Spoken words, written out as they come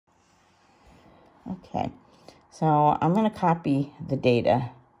Okay, so I'm going to copy the data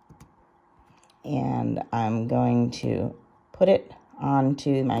and I'm going to put it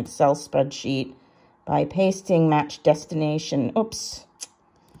onto my Excel spreadsheet by pasting match destination,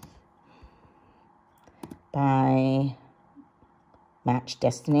 by match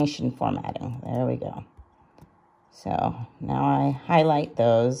destination formatting. There we go. So now I highlight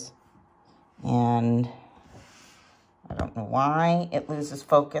those, and I don't know why it loses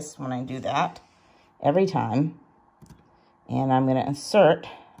focus when I do that every time. And I'm going to insert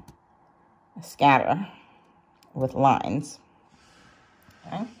a scatter with lines.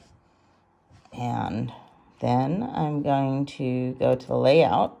 Okay. And then I'm going to go to the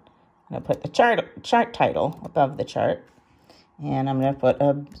layout. I'm going to put the chart title above the chart. And I'm going to put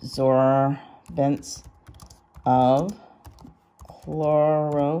absorbance of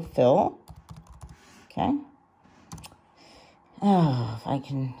chlorophyll. Okay. Oh, if I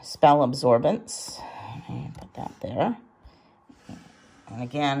can spell absorbance, I put that there. And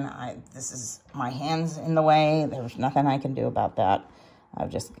again, this is my hands in the way. There's nothing I can do about that. I've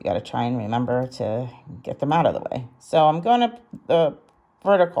just got to try and remember to get them out of the way. So I'm going to the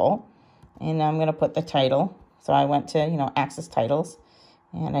vertical, and I'm going to put the title. So I went to, Axis Titles,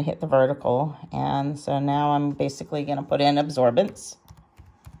 and I hit the vertical. And so now I'm basically going to put in absorbance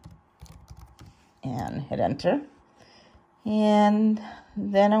and hit enter. And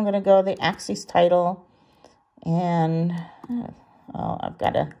then I'm going to go to the Axis title, and I've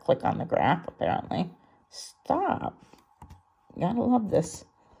got to click on the graph apparently. Stop. Gotta love this.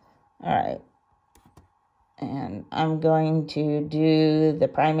 All right. And I'm going to do the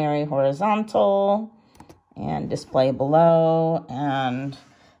primary horizontal and display below, and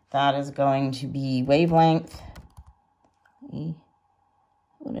that is going to be wavelength.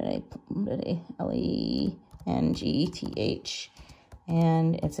 Length,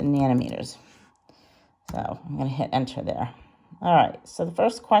 and it's in nanometers. So I'm going to hit enter there. All right, so the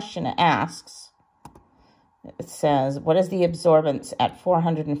first question it asks, it says, what is the absorbance at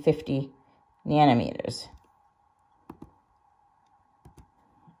 450 nanometers?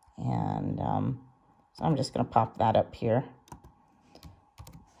 And so I'm just going to pop that up here.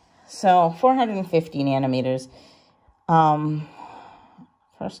 So 450 nanometers.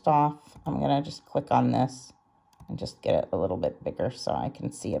 First off, I'm going to just click on this and just get it a little bit bigger so I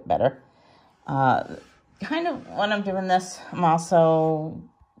can see it better. Kind of when I'm doing this, I'm also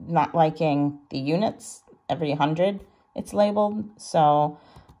not liking the units. Every 100 it's labeled. So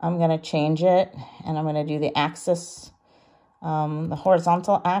I'm going to change it, and I'm going to do the axis, the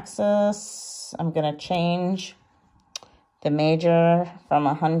horizontal axis. I'm going to change the major from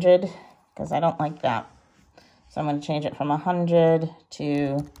 100 because I don't like that. So I'm going to change it from 100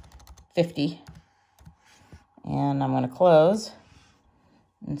 to 50. And I'm going to close.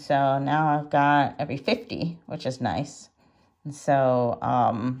 And so now I've got every 50, which is nice. And so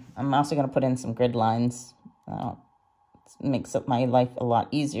I'm also going to put in some grid lines. It makes up my life a lot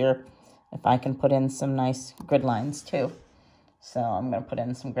easier if I can put in some nice grid lines too. So I'm going to put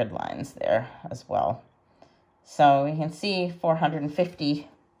in some grid lines there as well. So we can see 450,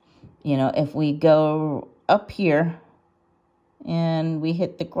 if we go up here and we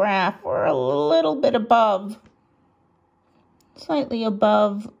hit the graph, we're a little bit above, slightly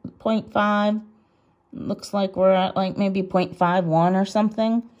above 0.5. Looks like we're at like maybe 0.51 or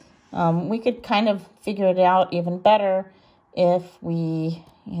something. We could kind of figure it out even better if we,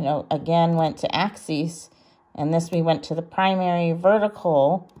 again went to axes, and this we went to the primary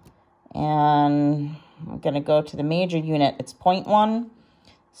vertical, and I'm going to go to the major unit. It's 0.1.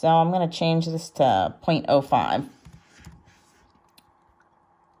 So I'm going to change this to 0.05.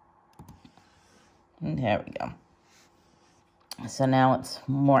 And there we go. So now it's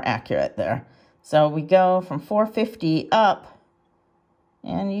more accurate there. So we go from 450 up,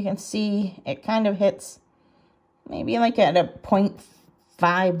 and you can see it kind of hits maybe like at a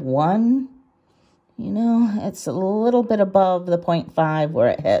 0.51. It's a little bit above the 0.5 where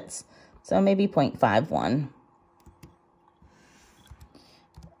it hits. So maybe 0.51.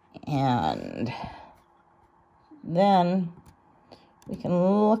 And then we can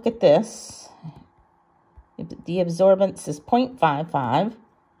look at this. The absorbance is 0.55.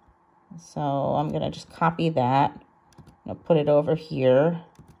 So I'm going to just copy that. I'm going to put it over here.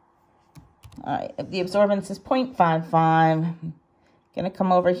 All right, if the absorbance is 0.55, I'm going to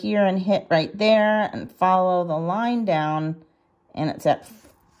come over here and hit right there and follow the line down, and it's at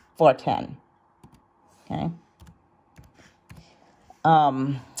 410. Okay.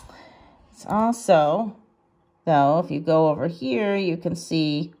 It's also, though, if you go over here, you can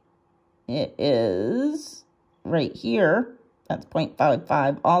see it is right here. That's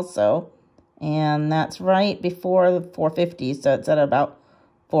 0.55 also. And that's right before the 450, so it's at about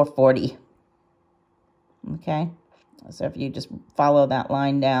 440. Okay, so if you just follow that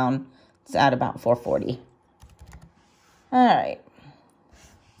line down, it's at about 440. All right.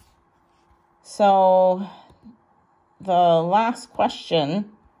 So the last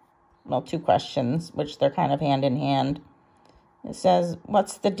question, well, two questions, which they're kind of hand in hand. It says,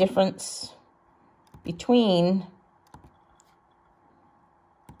 what's the difference between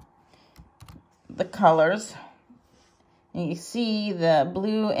the colors? And you see the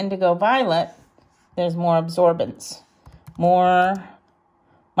blue, indigo, violet, there's more absorbance.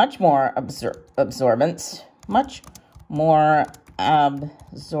 Much more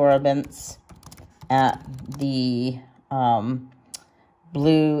absorbance at the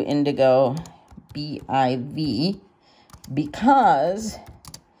blue, indigo, BIV, because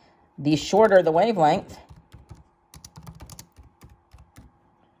the shorter the wavelength,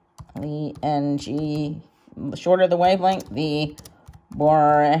 the NG, the shorter the wavelength, the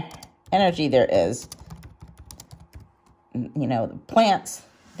more energy there is. You know, the plants,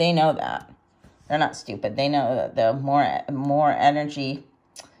 they know that. They're not stupid. They know that the more energy,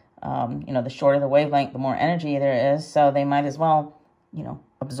 you know, the shorter the wavelength, the more energy there is. So they might as well, you know,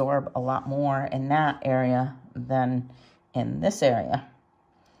 absorb a lot more in that area than in this area.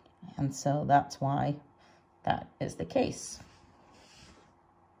 And so that's why that is the case.